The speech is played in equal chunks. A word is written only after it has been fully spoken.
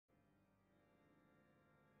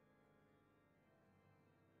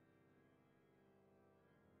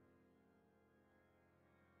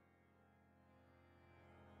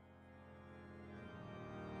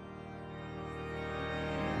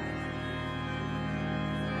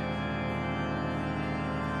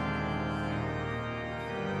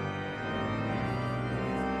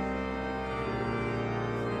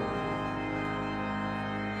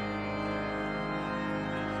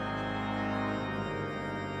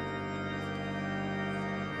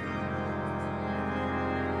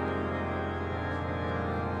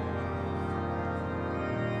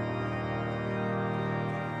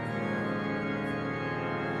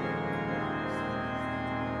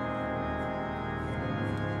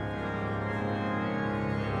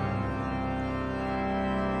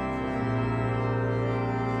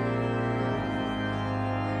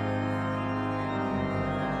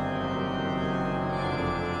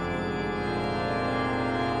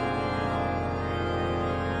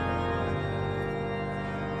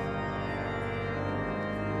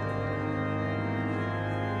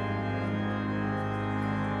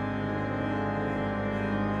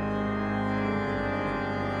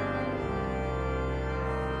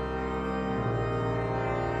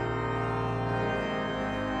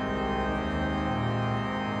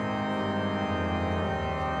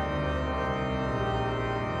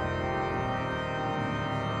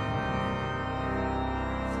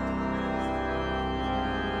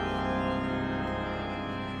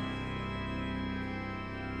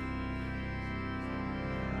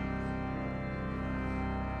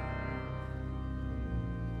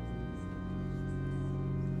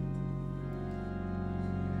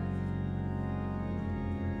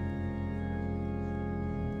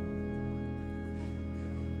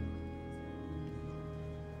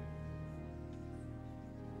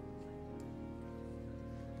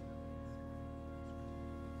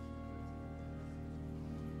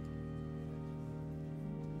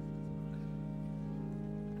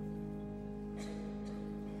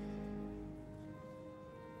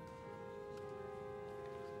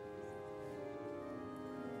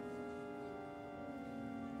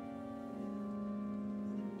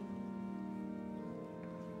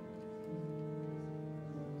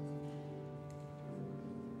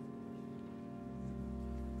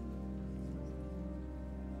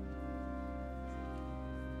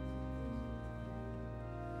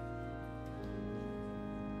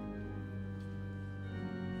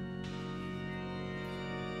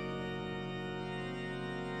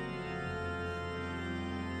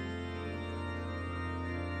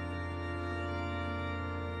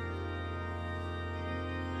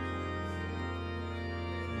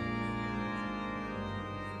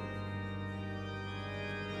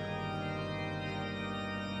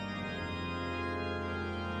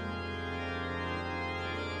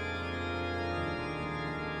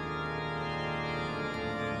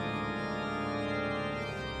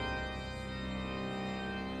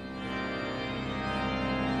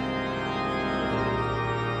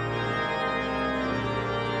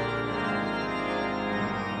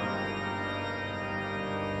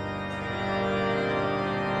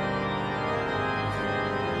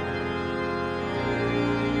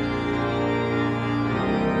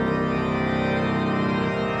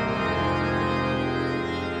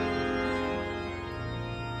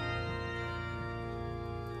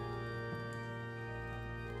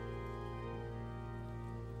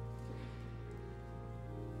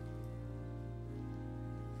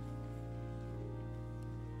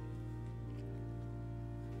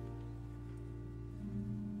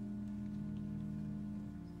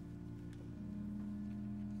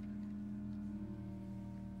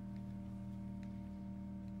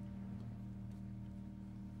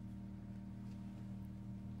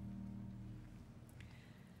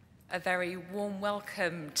A very warm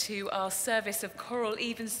welcome to our service of Choral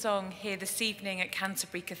Evensong here this evening at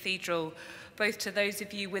Canterbury Cathedral, both to those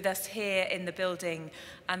of you with us here in the building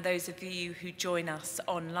and those of you who join us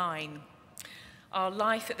online. Our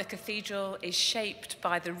life at the cathedral is shaped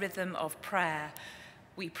by the rhythm of prayer.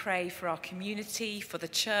 We pray for our community, for the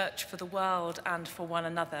church, for the world, and for one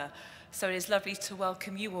another. So it is lovely to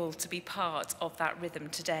welcome you all to be part of that rhythm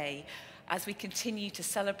today as we continue to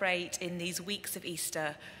celebrate in these weeks of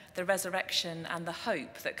Easter the resurrection and the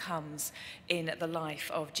hope that comes in the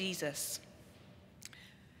life of Jesus.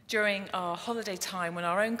 During our holiday time, when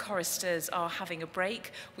our own choristers are having a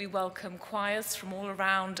break, we welcome choirs from all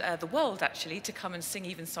around the world, actually, to come and sing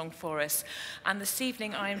Evensong for us. And this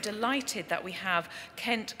evening, I am delighted that we have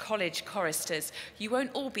Kent College Choristers. You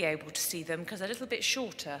won't all be able to see them because they're a little bit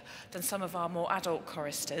shorter than some of our more adult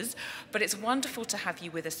choristers, but it's wonderful to have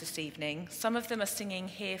you with us this evening. Some of them are singing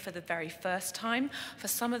here for the very first time. For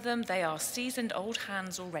some of them, they are seasoned old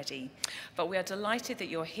hands already. But we are delighted that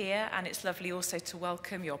you're here, and it's lovely also to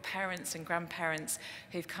welcome your parents and grandparents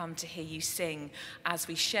who've come to hear you sing as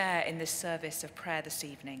we share in this service of prayer this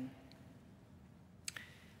evening.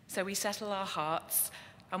 So we settle our hearts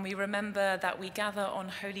and we remember that we gather on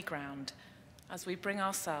holy ground as we bring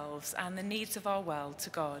ourselves and the needs of our world to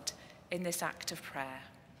God in this act of prayer.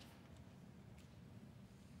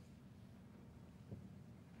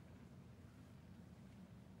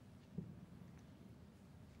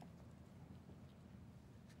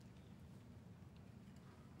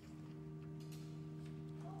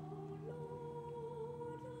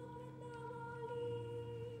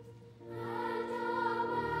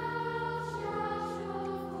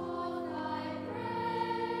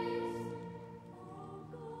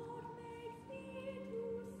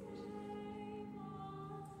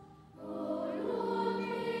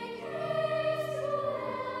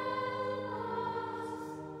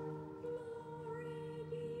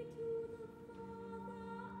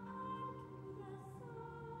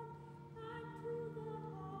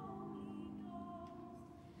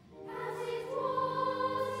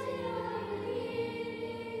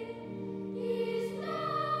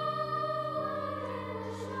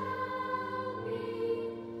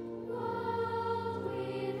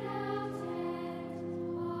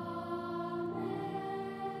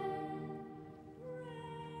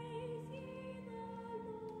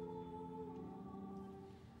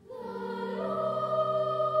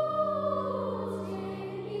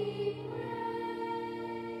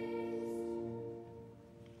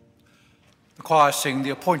 The choir sing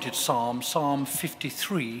the appointed psalm, Psalm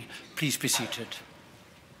 53. Please be seated.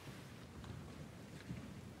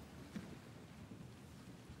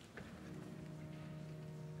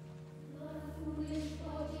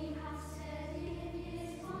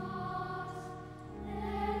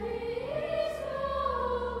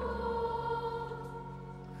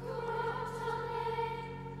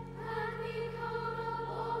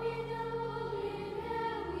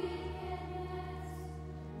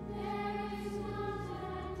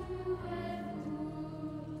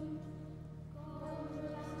 God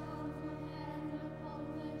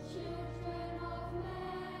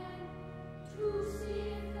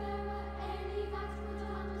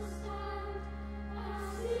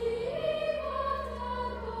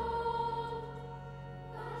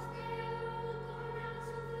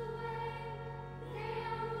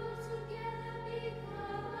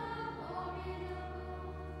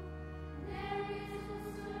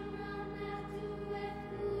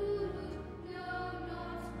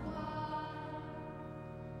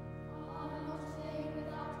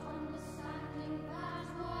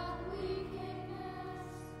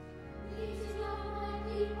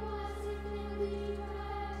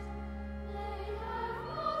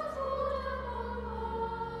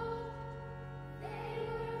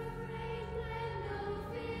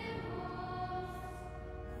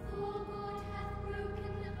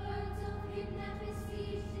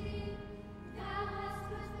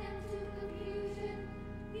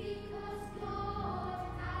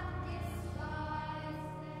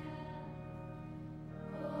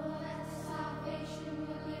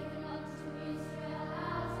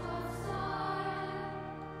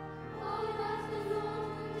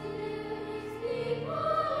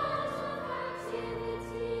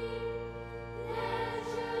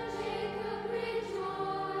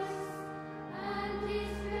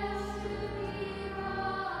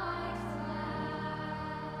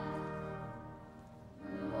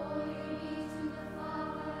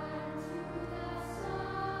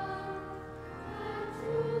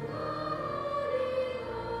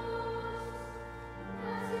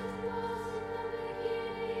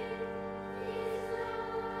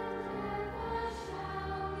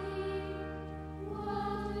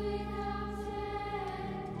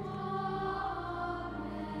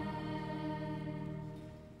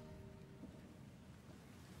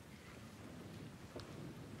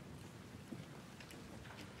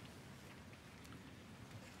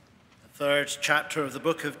Third chapter of the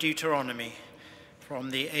book of Deuteronomy,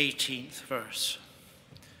 from the 18th verse.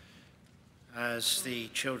 As the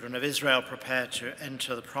children of Israel prepare to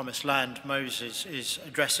enter the promised land, Moses is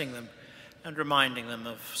addressing them and reminding them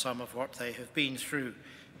of some of what they have been through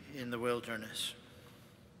in the wilderness.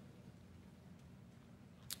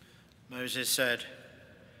 Moses said,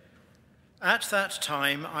 "At that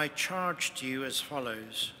time I charged you as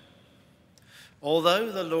follows.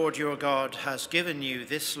 Although the Lord your God has given you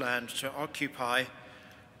this land to occupy,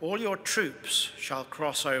 all your troops shall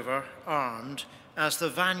cross over armed as the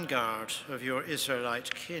vanguard of your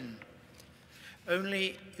Israelite kin.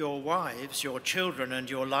 Only your wives, your children, and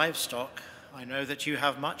your livestock, I know that you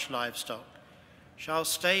have much livestock, shall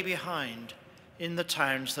stay behind in the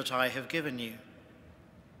towns that I have given you.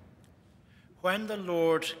 When the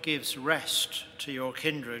Lord gives rest to your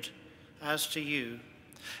kindred as to you,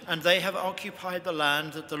 and they have occupied the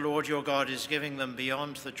land that the Lord your God is giving them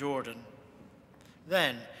beyond the Jordan,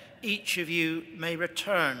 then each of you may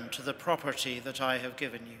return to the property that I have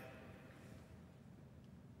given you."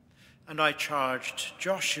 And I charged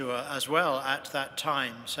Joshua as well at that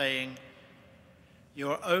time, saying,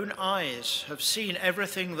 "Your own eyes have seen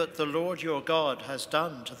everything that the Lord your God has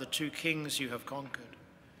done to the two kings you have conquered.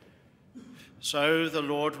 So the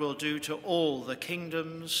Lord will do to all the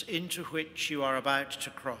kingdoms into which you are about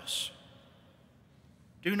to cross.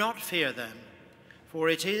 Do not fear them, for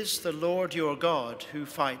it is the Lord your God who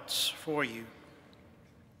fights for you."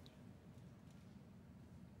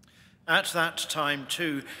 At that time,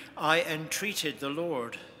 too, I entreated the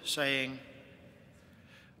Lord, saying,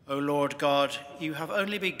 "O Lord God, you have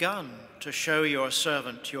only begun to show your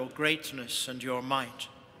servant your greatness and your might.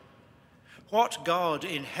 What God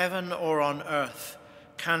in heaven or on earth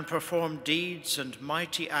can perform deeds and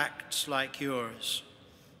mighty acts like yours?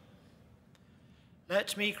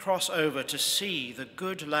 Let me cross over to see the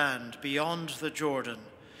good land beyond the Jordan,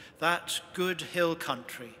 that good hill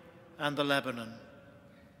country and the Lebanon."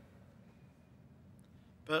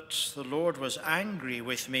 But the Lord was angry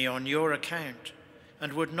with me on your account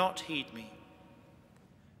and would not heed me.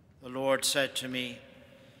 The Lord said to me,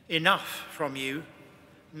 "Enough from you.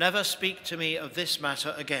 Never speak to me of this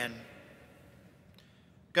matter again.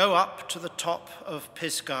 Go up to the top of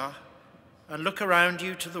Pisgah and look around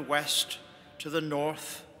you to the west, to the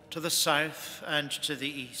north, to the south, and to the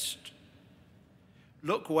east.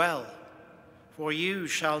 Look well, for you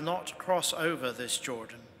shall not cross over this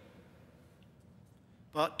Jordan.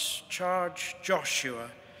 But charge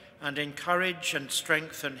Joshua and encourage and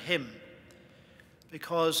strengthen him,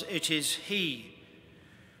 because it is he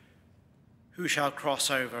who shall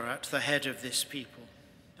cross over at the head of this people,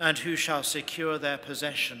 and who shall secure their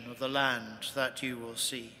possession of the land that you will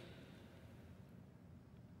see."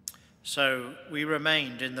 So we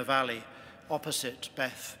remained in the valley opposite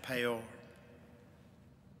Beth Peor.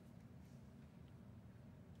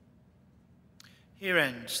 Here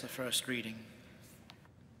ends the first reading.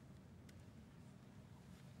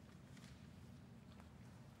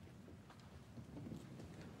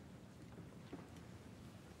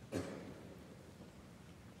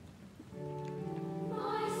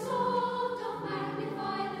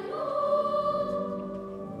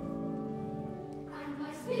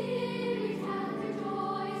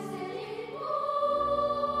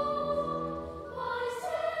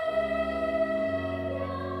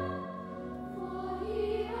 For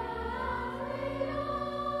he hath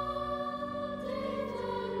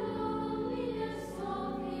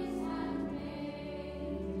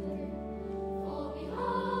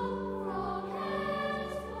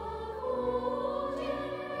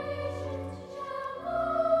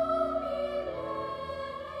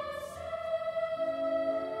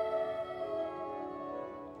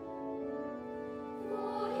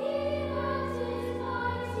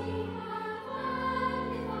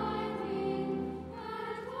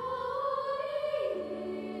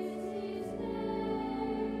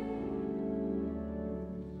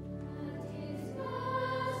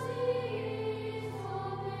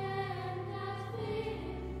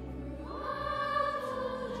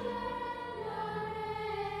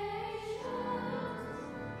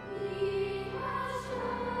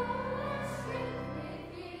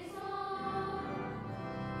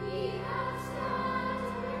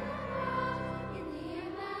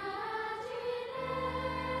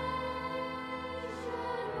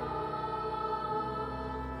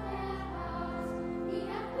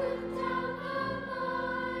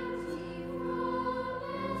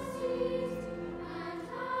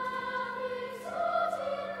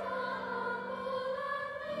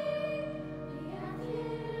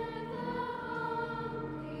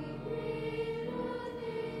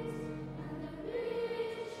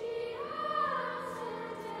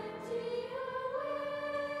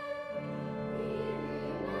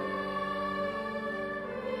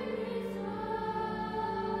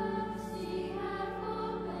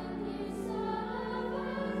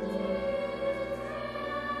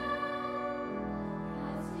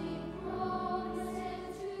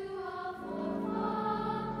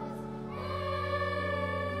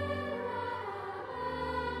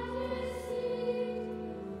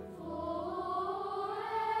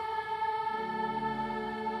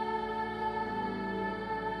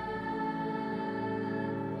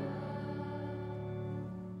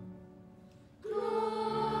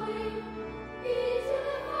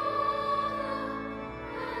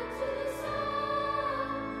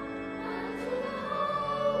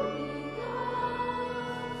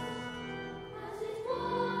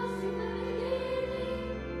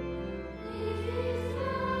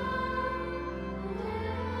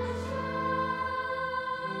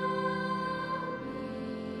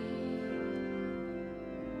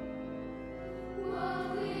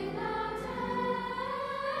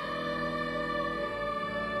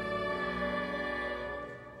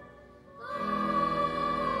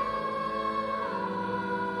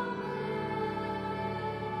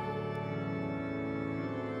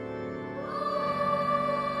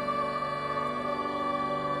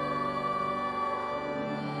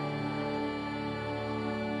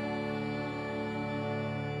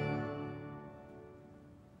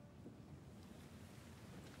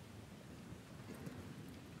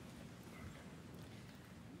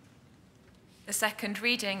The second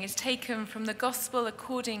reading is taken from the Gospel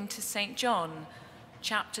according to St. John,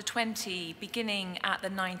 chapter 20, beginning at the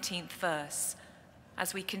 19th verse,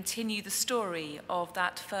 as we continue the story of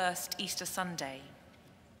that first Easter Sunday.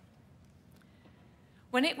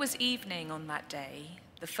 When it was evening on that day,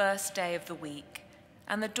 the first day of the week,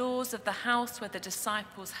 and the doors of the house where the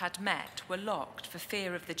disciples had met were locked for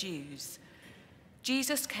fear of the Jews,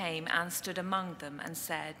 Jesus came and stood among them and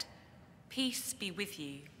said, "Peace be with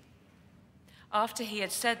you." After he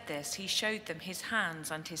had said this, he showed them his hands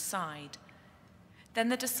and his side. Then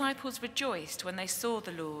the disciples rejoiced when they saw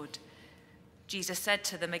the Lord. Jesus said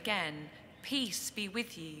to them again, "Peace be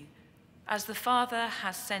with you. As the Father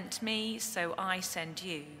has sent me, so I send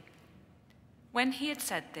you." When he had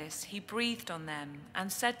said this, he breathed on them and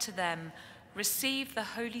said to them, "Receive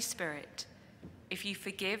the Holy Spirit. If you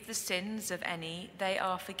forgive the sins of any, they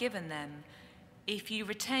are forgiven them. If you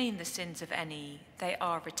retain the sins of any, they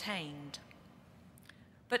are retained."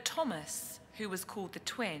 But Thomas, who was called the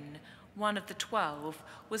Twin, one of the 12,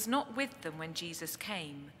 was not with them when Jesus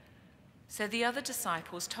came. So the other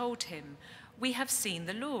disciples told him, "We have seen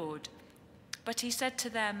the Lord." But he said to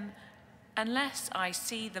them, "Unless I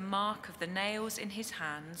see the mark of the nails in his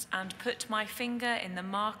hands, and put my finger in the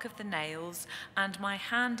mark of the nails, and my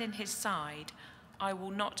hand in his side, I will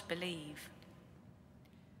not believe."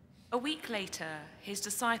 A week later, his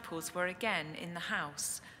disciples were again in the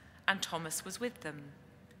house, and Thomas was with them.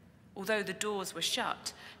 Although the doors were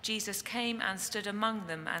shut, Jesus came and stood among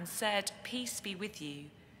them and said, "Peace be with you."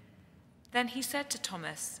 Then he said to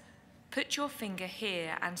Thomas, "Put your finger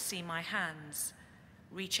here and see my hands.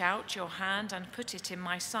 Reach out your hand and put it in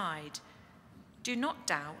my side. Do not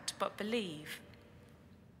doubt, but believe."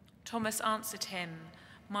 Thomas answered him,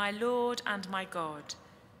 "My Lord and my God."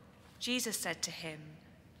 Jesus said to him,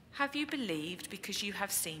 "Have you believed because you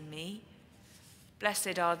have seen me?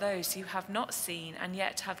 Blessed are those who have not seen and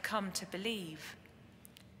yet have come to believe."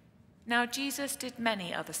 Now Jesus did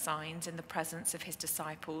many other signs in the presence of his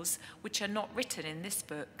disciples, which are not written in this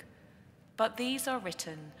book. But these are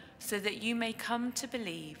written so that you may come to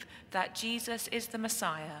believe that Jesus is the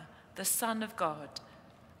Messiah, the Son of God,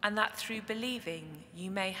 and that through believing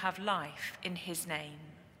you may have life in his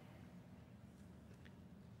name.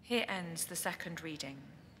 Here ends the second reading.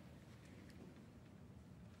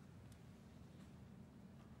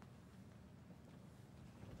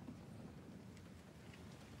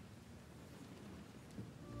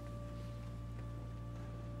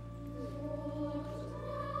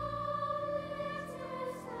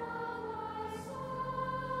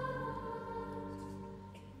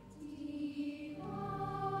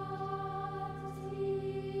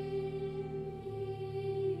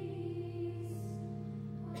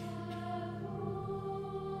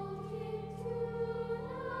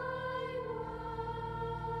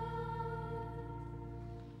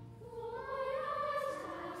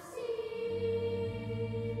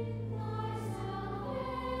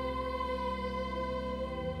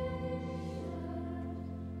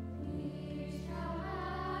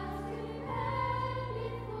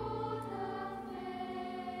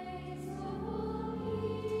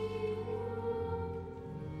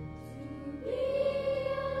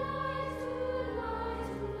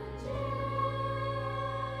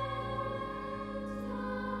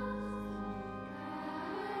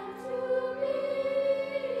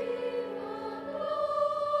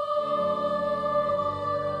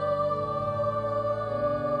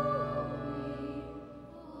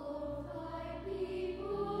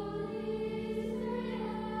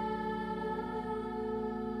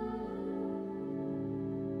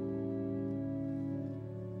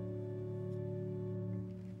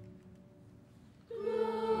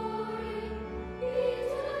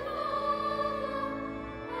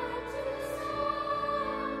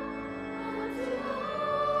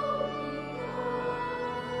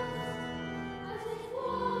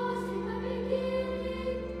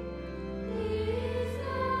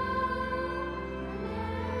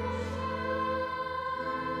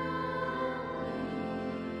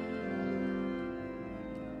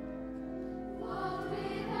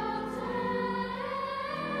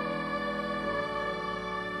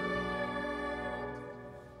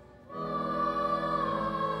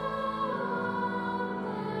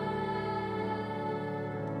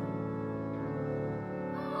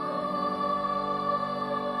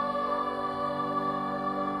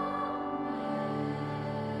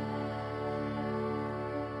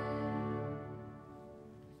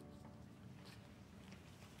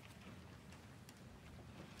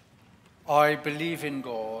 I believe in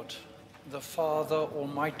God, the Father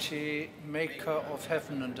Almighty, maker of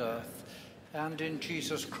heaven and earth, and in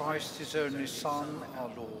Jesus Christ, his only Son, our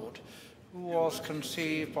Lord, who was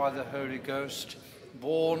conceived by the Holy Ghost,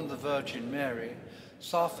 born of the Virgin Mary,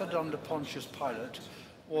 suffered under Pontius Pilate,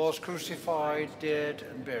 was crucified, dead,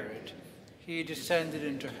 and buried. He descended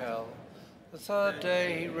into hell. The third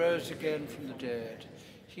day he rose again from the dead.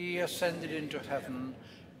 He ascended into heaven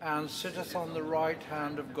and sitteth on the right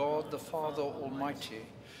hand of God the Father Almighty.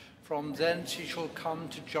 From thence he shall come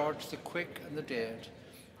to judge the quick and the dead.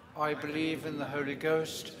 I believe in the Holy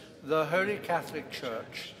Ghost, the Holy Catholic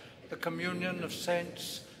Church, the communion of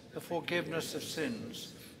saints, the forgiveness of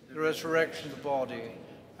sins, the resurrection of the body,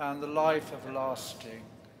 and the life everlasting.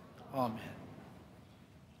 Amen.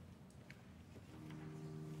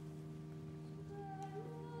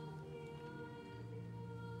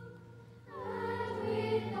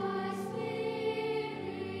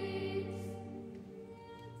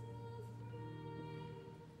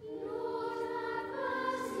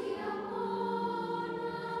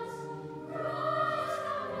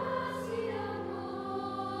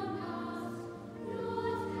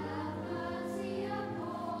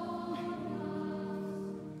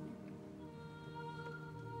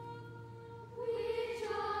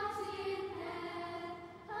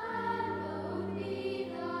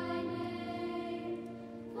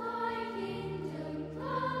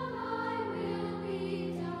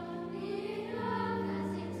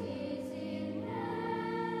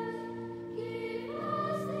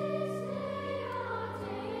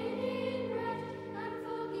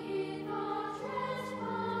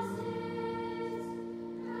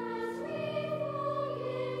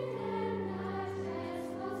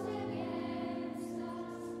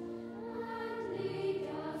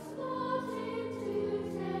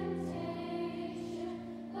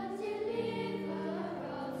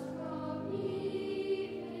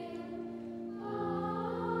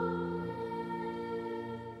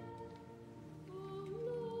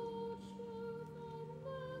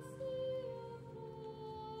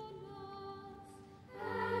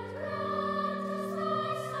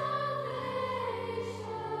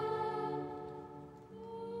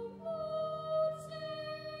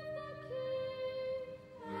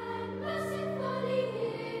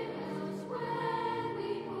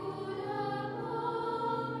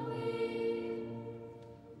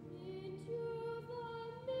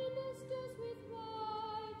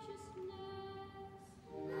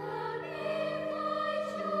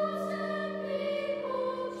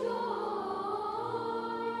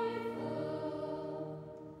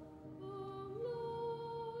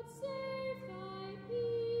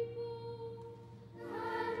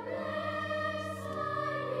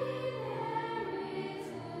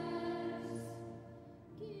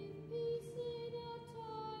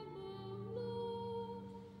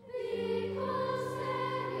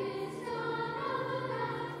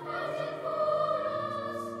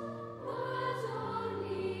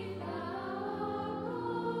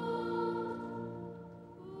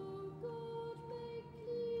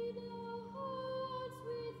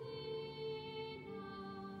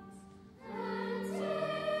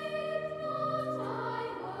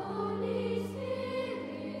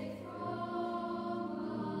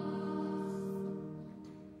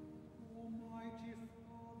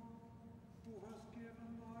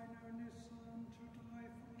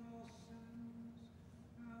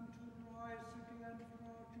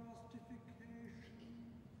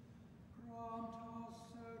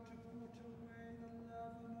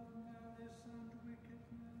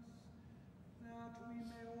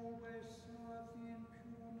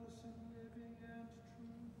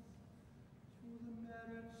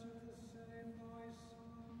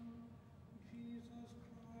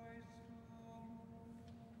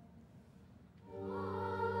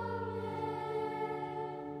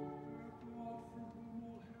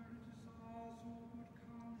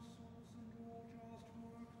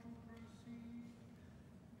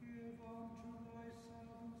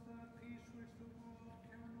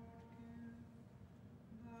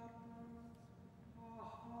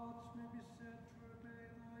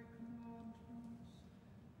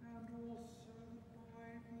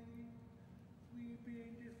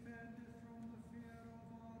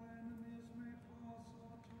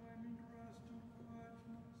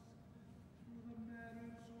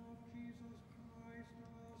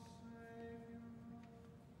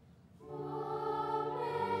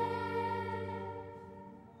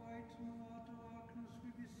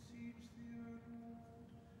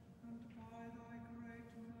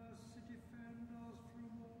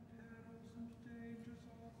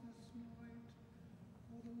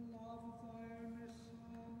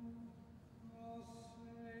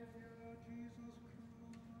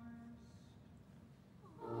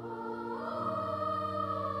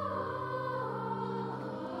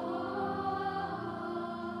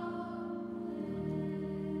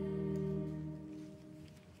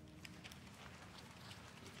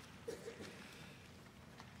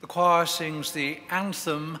 choir sings the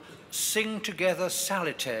anthem, Sing Together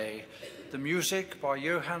Salite, the music by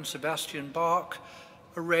Johann Sebastian Bach,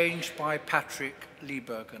 arranged by Patrick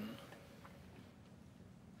Liebergen.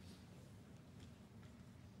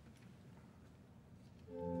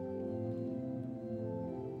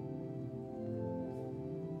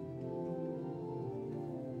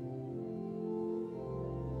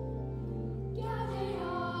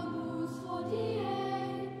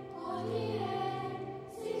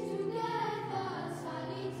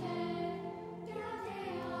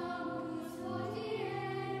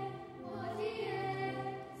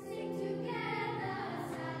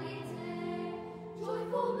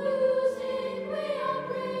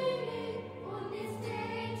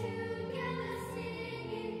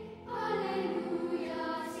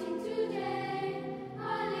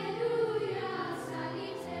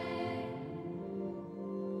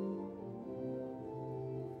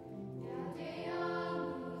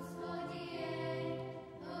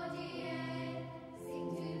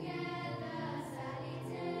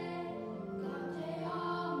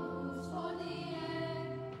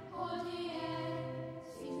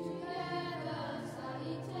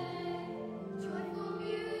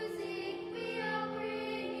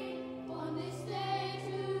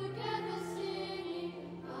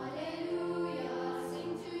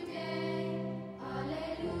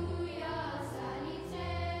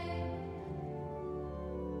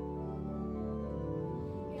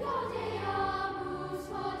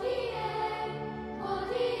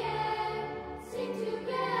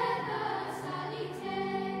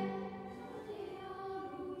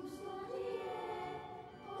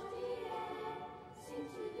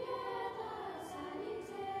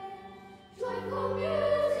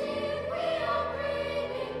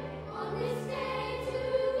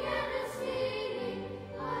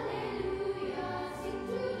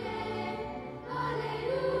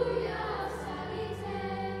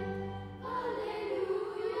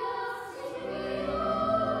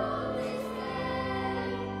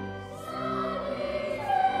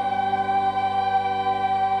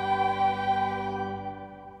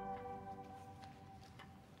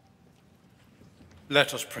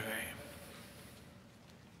 Let us pray.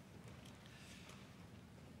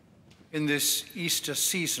 In this Easter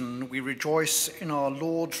season, we rejoice in our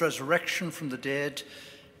Lord's resurrection from the dead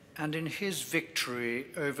and in his victory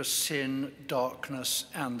over sin, darkness,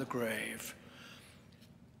 and the grave.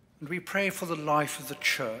 And we pray for the life of the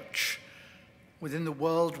Church within the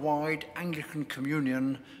worldwide Anglican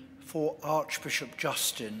Communion for Archbishop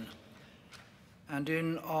Justin, and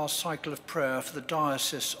in our cycle of prayer for the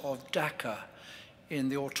Diocese of Dhaka in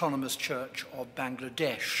the Autonomous Church of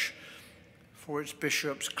Bangladesh, for its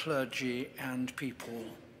bishops, clergy, and people.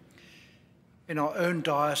 In our own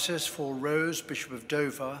diocese for Rose, Bishop of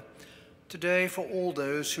Dover, today for all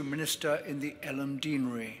those who minister in the Elim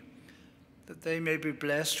Deanery, that they may be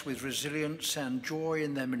blessed with resilience and joy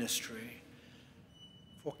in their ministry.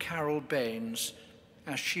 For Carol Baines,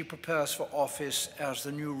 as she prepares for office as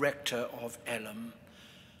the new rector of Elim.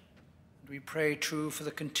 We pray too for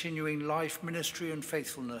the continuing life, ministry, and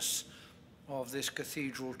faithfulness of this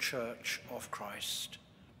Cathedral Church of Christ.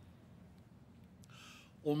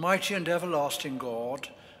 Almighty and everlasting God,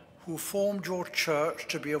 who formed your church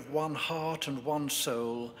to be of one heart and one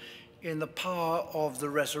soul, in the power of the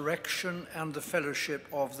resurrection and the fellowship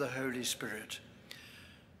of the Holy Spirit,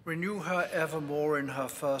 renew her evermore in her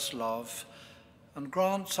first love, and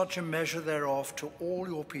grant such a measure thereof to all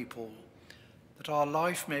your people, that our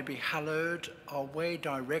life may be hallowed, our way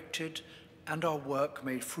directed, and our work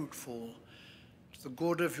made fruitful, to the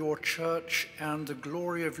good of your church and the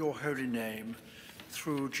glory of your holy name,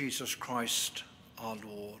 through Jesus Christ our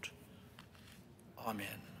Lord. Amen.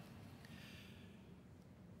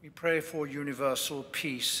 We pray for universal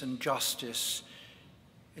peace and justice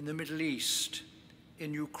in the Middle East,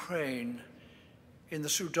 in Ukraine, in the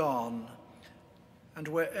Sudan, and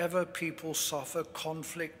wherever people suffer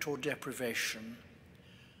conflict or deprivation.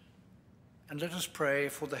 And let us pray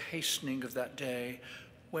for the hastening of that day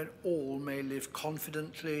when all may live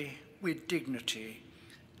confidently, with dignity,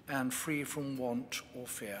 and free from want or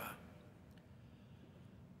fear.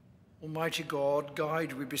 Almighty God,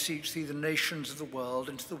 guide, we beseech thee, the nations of the world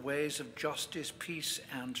into the ways of justice, peace,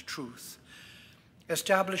 and truth.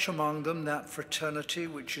 Establish among them that fraternity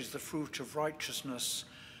which is the fruit of righteousness,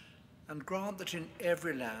 and grant that in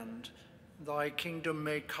every land thy kingdom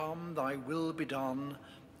may come, thy will be done,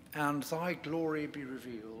 and thy glory be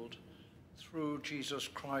revealed, through Jesus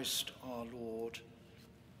Christ our Lord.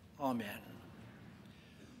 Amen.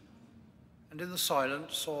 And in the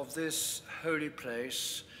silence of this holy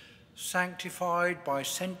place, sanctified by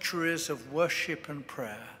centuries of worship and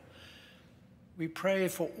prayer, We pray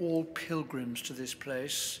for all pilgrims to this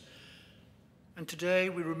place, and today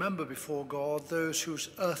we remember before God those whose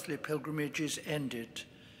earthly pilgrimage is ended,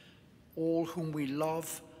 all whom we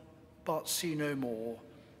love but see no more,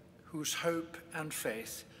 whose hope and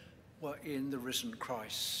faith were in the risen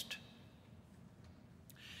Christ.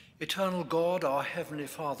 Eternal God, our Heavenly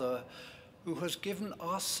Father, who has given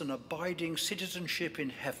us an abiding citizenship in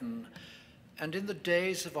heaven, and in the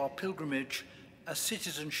days of our pilgrimage, a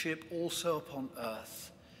citizenship also upon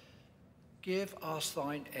earth, give us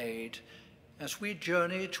thine aid as we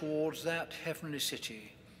journey towards that heavenly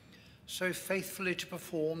city, so faithfully to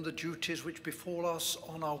perform the duties which befall us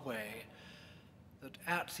on our way, that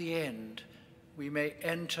at the end we may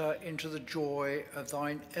enter into the joy of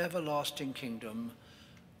thine everlasting kingdom,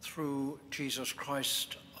 through Jesus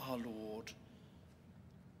Christ our Lord.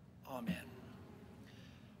 Amen.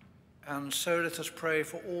 And so let us pray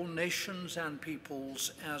for all nations and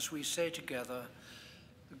peoples as we say together,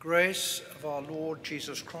 the grace of our Lord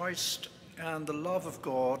Jesus Christ and the love of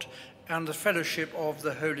God and the fellowship of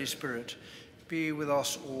the Holy Spirit be with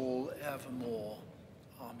us all evermore.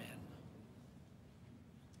 Amen.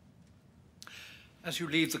 As you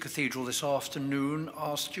leave the cathedral this afternoon,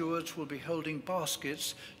 our stewards will be holding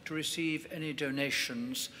baskets to receive any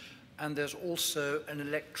donations, and there's also an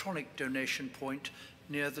electronic donation point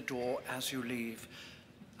near the door as you leave.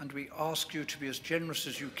 And we ask you to be as generous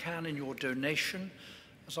as you can in your donation,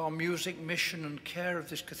 as our music, mission and care of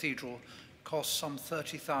this cathedral costs some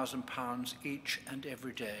 £30,000 each and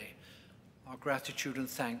every day. Our gratitude and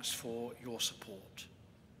thanks for your support.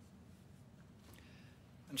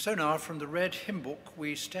 And so now, from the red hymn book,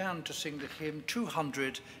 we stand to sing the hymn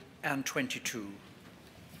 222.